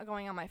not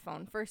going on my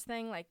phone first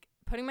thing, like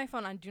putting my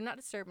phone on do not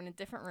disturb in a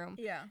different room,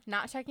 Yeah.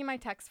 not checking my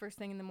text first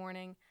thing in the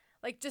morning,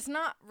 like just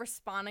not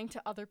responding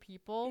to other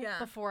people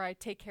before I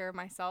take care of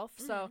myself.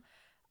 So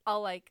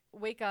I'll like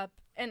wake up,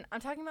 and I'm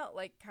talking about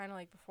like kind of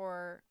like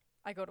before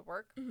I go to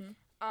work.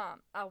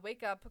 I'll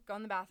wake up, go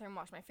in the bathroom,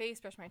 wash my face,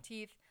 brush my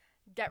teeth,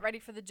 get ready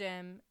for the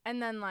gym,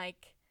 and then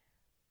like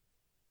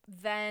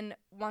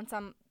once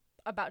I'm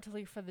about to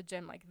leave for the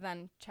gym, like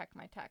then check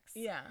my text.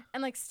 Yeah.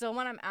 And like still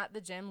when I'm at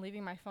the gym,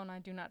 leaving my phone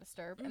on do not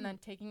disturb and then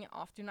taking it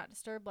off do not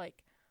disturb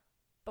like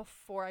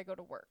before I go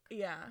to work.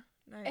 Yeah.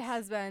 Nice. It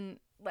has been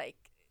like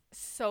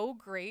so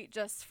great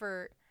just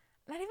for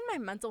not even my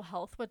mental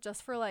health, but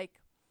just for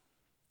like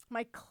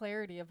my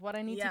clarity of what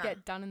I need to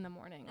get done in the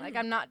morning. Like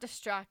I'm not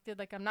distracted,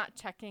 like I'm not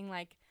checking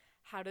like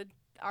how did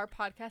our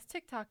podcast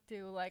TikTok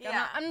do? Like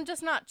I'm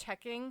just not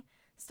checking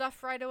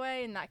stuff right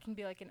away, and that can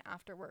be like an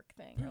after work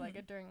thing or like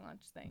a during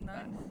lunch thing.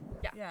 Nice.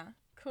 But, Yeah.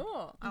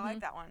 Cool. I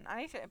like that one.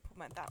 I need to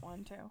implement that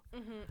one too.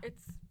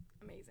 it's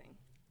amazing.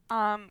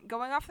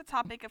 Going off the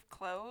topic of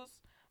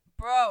clothes,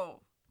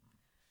 bro,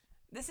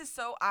 this is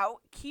so out.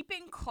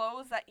 Keeping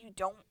clothes that you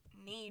don't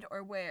need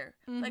or wear.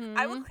 Like,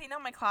 I would clean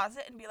out my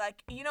closet and be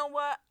like, you know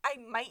what? I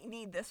might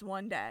need this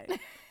one day.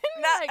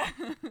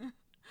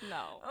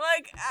 No.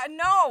 Like,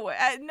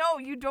 no,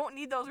 you don't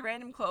need those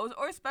random clothes,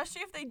 or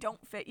especially if they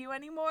don't fit you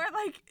anymore.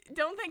 Like,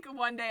 don't think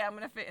one day I'm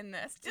going to fit in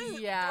this. Just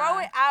throw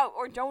it out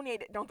or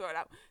donate it. Don't throw it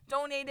out.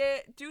 Donate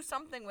it. Do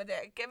something with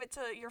it. Give it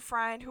to your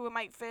friend who it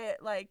might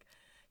fit. Like,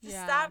 just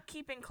stop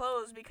keeping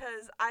clothes,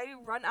 because I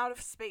run out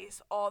of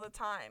space all the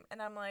time. And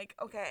I'm like,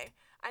 okay,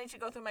 I need to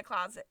go through my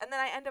closet. And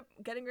then I end up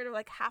getting rid of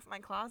like half my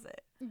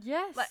closet.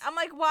 Yes. Like, I'm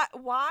like, why?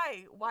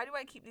 Why do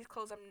I keep these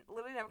clothes I'm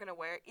literally never going to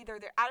wear? Either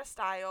they're out of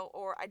style,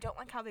 or I don't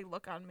like how they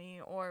look on me,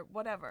 or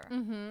whatever.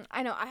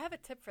 I know. I have a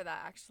tip for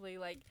that, actually.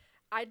 Like,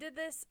 I did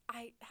this.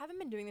 I haven't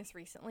been doing this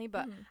recently,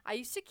 but I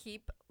used to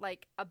keep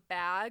like a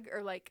bag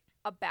or like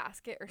a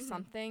basket or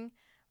something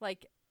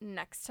like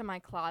next to my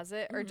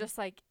closet or just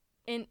like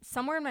in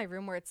somewhere in my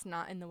room where it's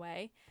not in the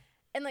way.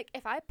 And like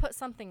if I put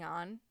something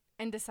on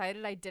and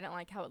decided I didn't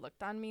like how it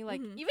looked on me, like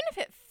even if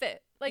it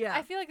fit, like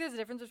I feel like there's a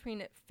difference between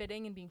it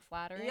fitting and being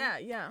flattering.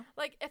 Yeah.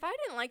 Like if I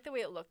didn't like the way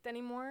it looked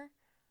anymore,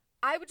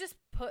 I would just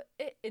put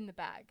it in the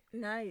bag.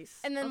 Nice.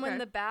 And then when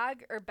the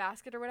bag or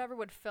basket or whatever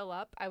would fill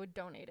up, I would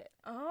donate it.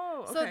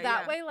 Oh, okay. So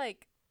that way,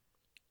 like,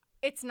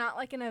 it's not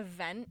like an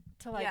event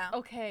to like,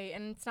 okay,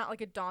 and it's not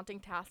like a daunting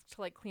task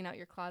to like clean out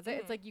your closet.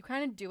 It's like you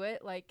kind of do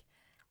it like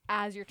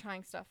as you're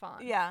trying stuff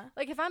on. Yeah.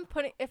 Like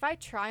if I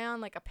try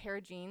on like a pair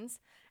of jeans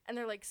and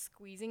they're like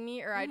squeezing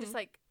me, or I just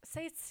like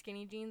say it's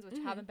skinny jeans which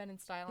haven't been in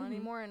style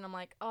anymore, and I'm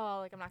like, oh,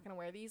 like I'm not gonna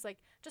wear these, like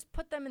just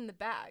put them in the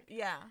bag.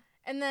 Yeah.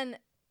 And then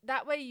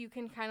that way you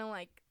can kind of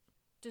like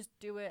just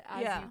do it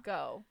as you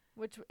go,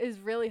 which is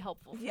really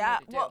helpful for me to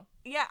do. Well,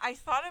 I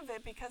thought of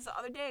it because the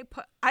other day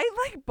I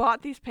like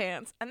bought these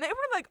pants, and they were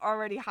like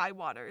already high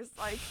waters.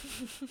 Like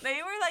they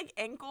were like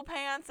ankle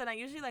pants, and I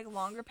usually like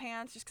longer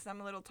pants just because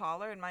I'm a little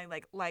taller and my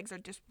like legs are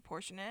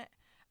disproportionate.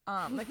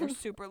 Like they're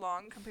super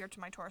long compared to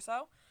my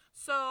torso.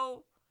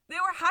 So they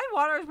were high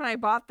waters when I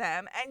bought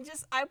them, and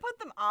just I put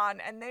them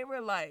on, and they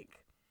were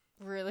like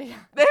really,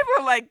 they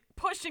were like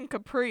pushing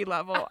capri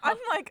level. I'm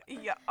like,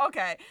 yeah,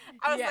 okay.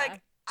 I was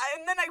like,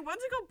 and then I went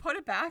to go put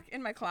it back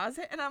in my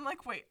closet, and I'm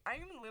like, wait,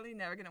 I'm literally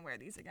never gonna wear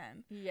these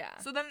again. Yeah.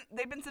 So then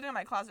they've been sitting on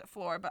my closet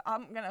floor, but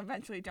I'm gonna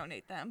eventually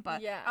donate them.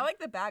 But Yeah. I like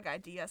the bag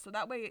idea, so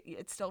that way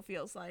it still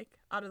feels like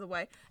out of the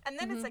way, and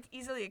then it's like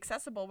easily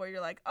accessible, where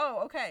you're like,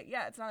 oh, okay,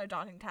 yeah, it's not a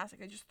daunting task.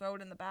 I just throw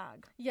it in the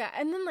bag. Yeah,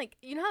 and then like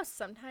you know how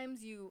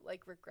sometimes you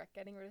like regret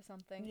getting rid of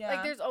something. Yeah.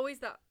 Like there's always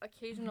that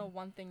occasional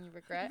one thing you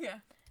regret. Yeah.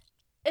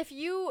 If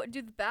you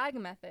do the bag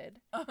method,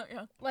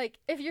 Yeah. like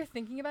if you're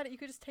thinking about it, you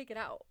could just take it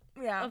out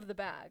Yeah. of the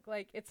bag.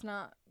 Like it's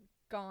not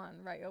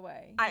gone right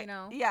away. You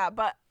know. Yeah,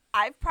 but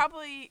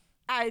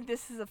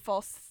this is a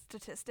false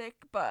statistic,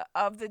 but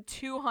of the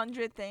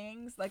 200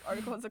 things, like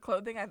articles of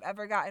clothing I've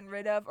ever gotten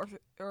rid of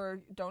or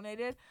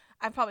donated,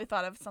 I've probably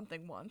thought of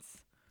something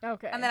once.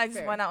 Okay. And then I just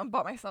fair. went out and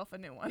bought myself a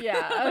new one.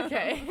 Yeah.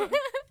 Okay.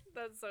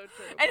 That's so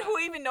true. And who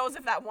even knows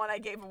if that one I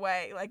gave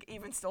away, like,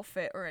 even still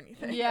fit or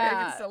anything?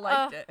 Yeah. I still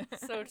liked it.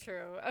 So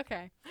true.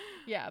 Okay.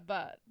 Yeah,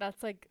 but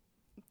that's like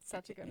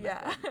such a good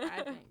Yeah. method,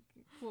 I think.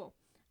 Cool.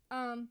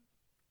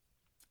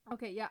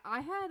 Okay, yeah, I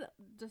had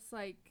just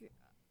like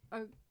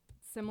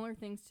similar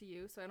things to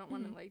you, so I don't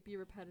want to like be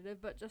repetitive,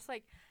 but just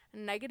like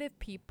negative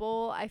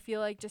people, I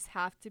feel like just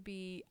have to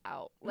be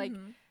out. Like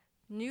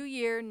new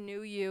year,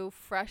 new you,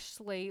 fresh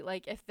slate.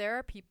 Like if there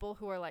are people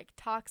who are like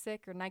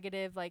toxic or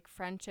negative, like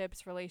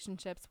friendships,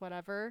 relationships,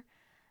 whatever,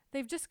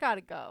 they've just got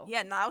to go.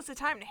 Yeah, now's the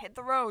time to hit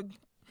the road.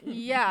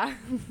 Yeah.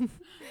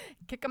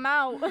 Kick them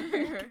out.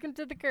 Kick them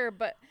to the curb.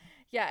 But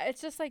yeah, it's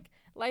just like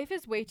life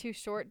is way too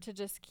short to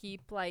just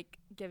keep like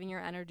giving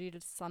your energy to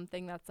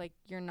something that's like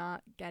you're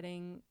not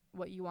getting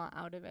what you want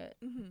out of it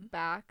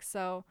back.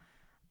 So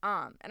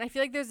and I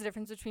feel like there's a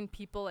difference between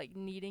people like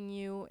needing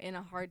you in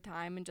a hard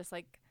time and just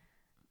like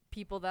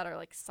people that are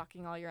like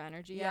sucking all your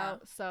energy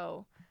out.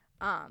 So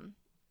I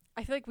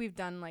feel like we've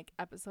done like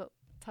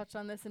touch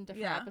on this in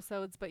different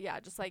episodes, but yeah,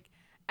 just like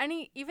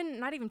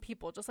not even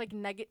people, just like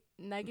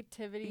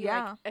negativity.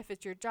 Yeah. Like if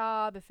it's your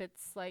job, if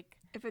it's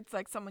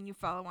like someone you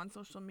follow on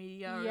social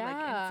media or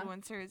like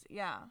influencers.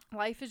 Yeah.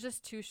 Life is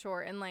just too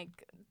short, and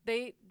like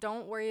they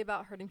don't worry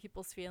about hurting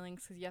people's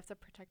feelings because you have to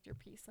protect your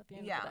peace at the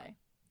end of the day.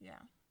 Yeah.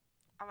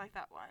 I like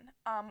that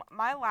one.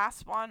 My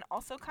last one,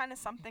 also kind of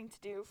something to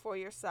do for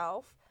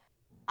yourself.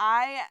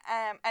 I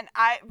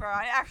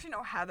actually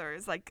know Heather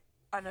is like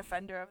an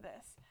offender of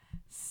this.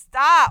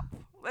 Stop.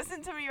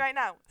 Listen to me right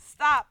now.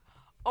 Stop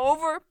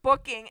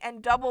overbooking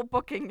and double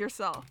booking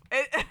yourself.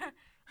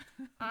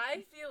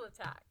 I feel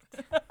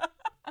attacked.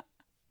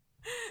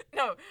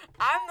 No,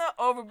 I'm the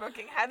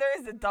overbooking. Heather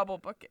is the double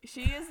booking.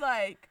 She is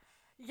like,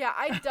 yeah,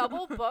 I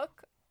double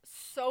book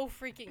so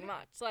freaking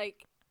much.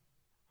 Like,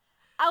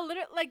 I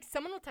literally, like,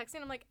 someone will text me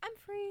and I'm like, I'm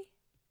free.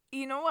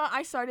 You know what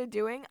I started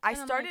doing? I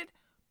started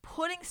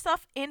putting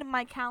stuff in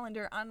my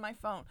calendar on my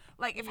phone.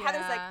 Like, if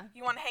Heather's like,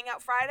 you want to hang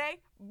out Friday?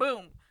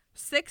 Boom.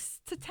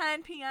 6 to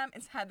 10 p.m.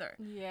 is Heather.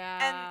 Yeah.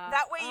 And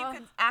that way you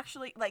can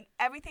actually, like,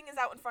 everything is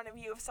out in front of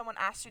you. If someone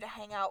asks you to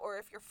hang out or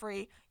if you're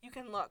free, you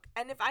can look.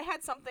 And if I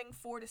had something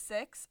 4 to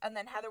 6 and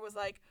then Heather was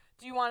like,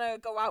 do you want to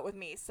go out with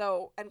me?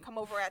 And come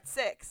over at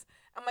 6.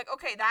 I'm like,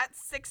 okay,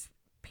 that's 6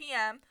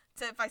 p.m.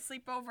 to if I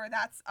sleep over,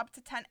 that's up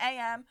to 10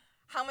 a.m.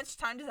 How much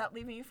time does that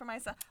leave me for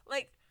myself?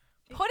 Like,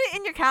 put it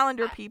in your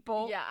calendar,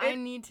 people. Yeah, I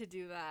need to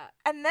do that.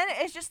 And then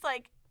it's just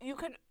like, you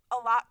could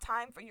allot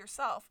time for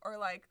yourself or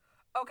like,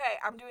 okay,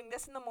 I'm doing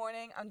this in the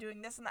morning, I'm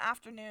doing this in the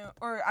afternoon,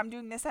 or I'm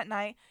doing this at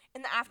night.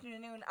 In the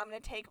afternoon, I'm going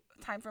to take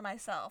time for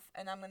myself,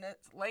 and I'm going to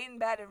lay in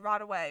bed and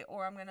rot away,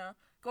 or I'm going to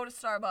go to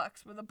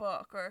Starbucks with a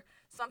book or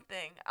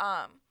something.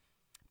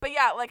 But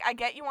yeah, like, I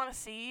get you want to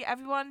see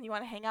everyone, you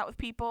want to hang out with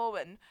people,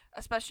 and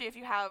especially if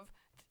you have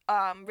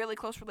really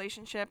close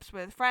relationships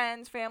with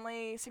friends,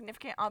 family,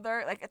 significant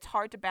other, like, it's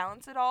hard to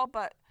balance it all,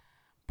 but,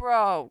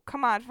 bro,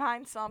 come on,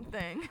 find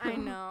something. I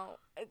know.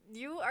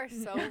 You are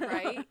so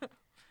right.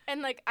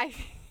 And like I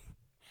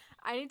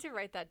need to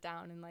write that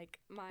down in like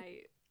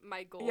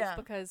my goals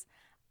because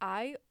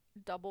I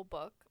double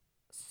book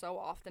so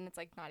often. It's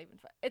like not even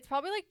it's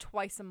probably like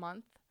twice a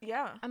month.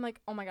 Yeah. I'm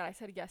like, oh my God, I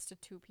said yes to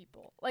 2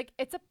 people. Like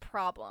it's a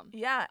problem.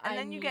 Yeah. And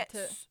then you get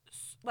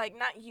like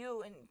not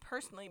you and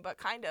personally, but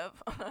kind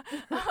of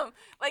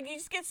like you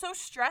just get so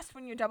stressed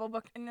when you're double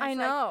booked. And I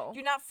know. Like,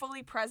 you're not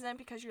fully present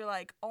because you're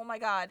like, oh my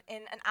God,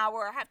 in an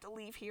hour I have to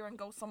leave here and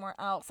go somewhere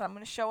else. I'm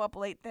going to show up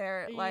late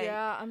there. Like,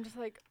 yeah. I'm just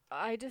like,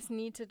 I just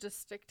need to just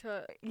stick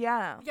to.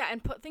 Yeah. Yeah.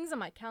 And put things on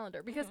my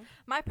calendar because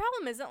my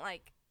problem isn't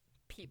like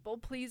people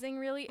pleasing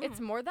really. It's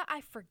more that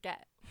I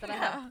forget that I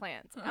have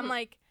plans. I'm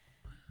like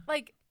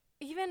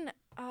even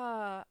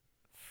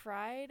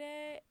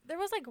Friday, there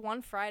was like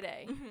one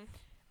Friday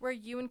where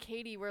you and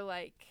Katie were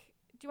like,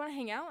 do you want to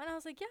hang out? And I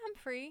was like, yeah, I'm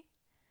free.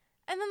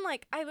 And then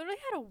like I literally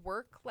had a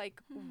work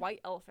like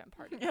white elephant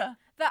party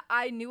that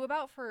I knew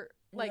about for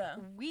like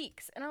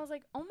weeks. And I was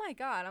like, oh my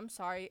God, I'm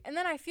sorry. And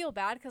then I feel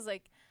bad because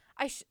like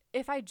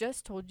if I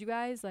just told you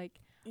guys like,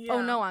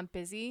 oh no, I'm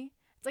busy,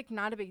 it's like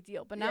not a big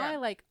deal. But now I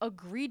like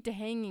agreed to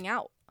hanging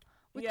out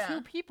with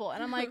 2 people.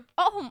 And I'm like,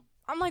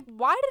 I'm like,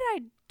 why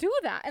did I do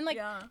that? And like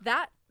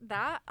that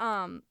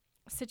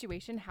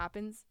situation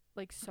happens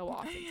like so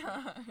often.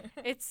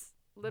 It's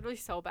literally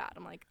so bad.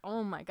 I'm like,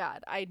 oh my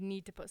God, I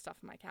need to put stuff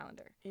in my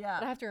calendar. Yeah.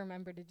 But I have to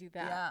remember to do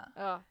that.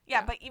 Yeah. Oh,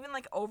 Yeah, but even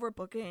like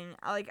overbooking,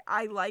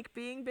 I like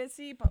being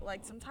busy, but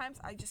like sometimes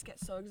I just get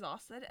so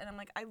exhausted and I'm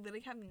like, I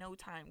literally have no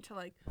time to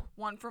like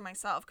one for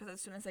myself because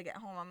as soon as I get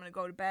home, I'm going to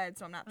go to bed.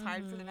 So I'm not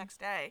tired for the next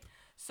day.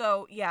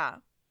 So yeah,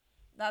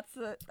 that's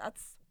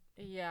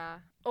yeah.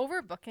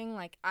 Overbooking,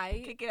 like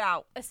I, kick it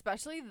out.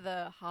 especially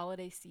the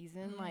holiday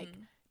season, like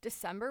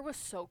December was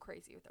so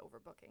crazy with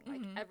overbooking.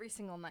 Like every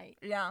single night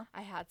Yeah.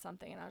 I had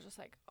something and I was just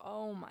like,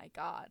 oh my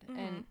God.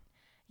 And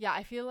yeah,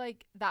 I feel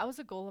like that was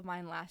a goal of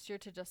mine last year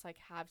to just like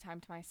have time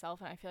to myself.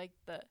 And I feel like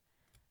the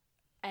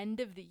end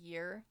of the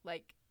year,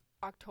 like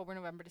October,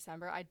 November,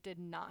 December, I did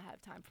not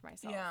have time for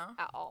myself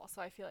at all.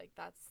 So I feel like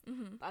that's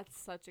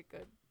such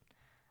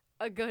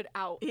a good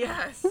out.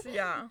 Yes.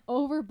 Yeah.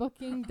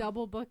 Overbooking,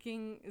 double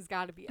booking has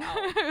got to be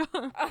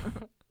out.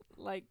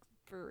 Like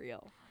for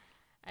real.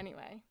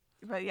 Anyway.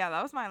 But yeah,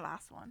 that was my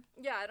last one.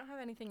 Yeah, I don't have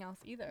anything else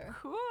either.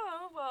 Cool.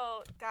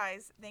 Well,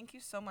 guys, thank you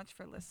so much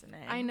for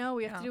listening. I know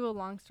we have to do a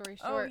long story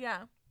short. Oh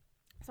yeah.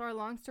 So our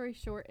long story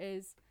short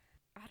is,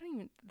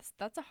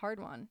 that's a hard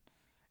one.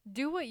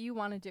 Do what you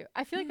want to do.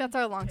 I feel like that's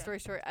our long story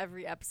short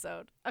every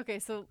episode. Okay,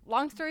 so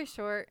long story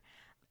short,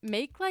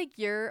 make like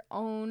your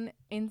own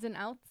ins and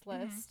outs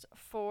list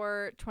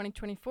for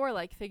 2024.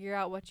 Like figure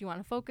out what you want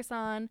to focus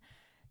on.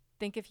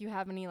 Think if you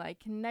have any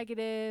like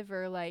negative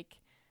or like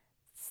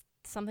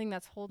something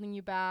that's holding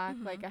you back,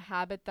 like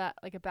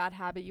a bad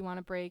habit you want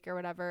to break or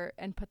whatever,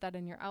 and put that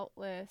in your out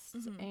list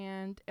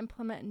and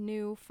implement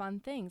new fun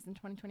things in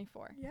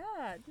 2024. Yeah,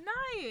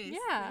 nice.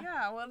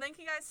 Yeah. Well, thank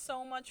you guys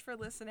so much for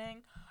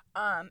listening.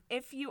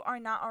 If you are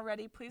not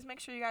already, please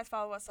make sure you guys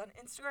follow us on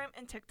Instagram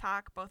and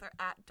TikTok. Both are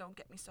at Don't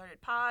Get Me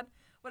Started Pod.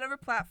 Whatever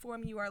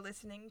platform you are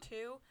listening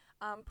to,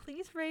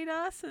 please rate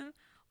us and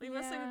leave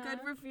us a good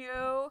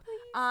review.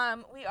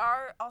 We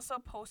are also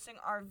posting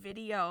our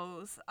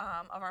videos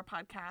of our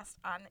podcast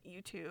on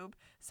YouTube,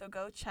 so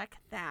go check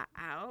that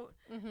out.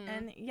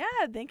 And yeah,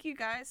 thank you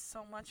guys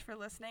so much for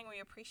listening. We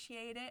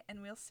appreciate it,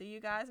 and we'll see you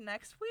guys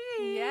next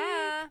week.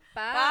 Yeah.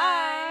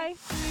 Bye.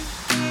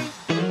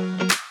 Bye.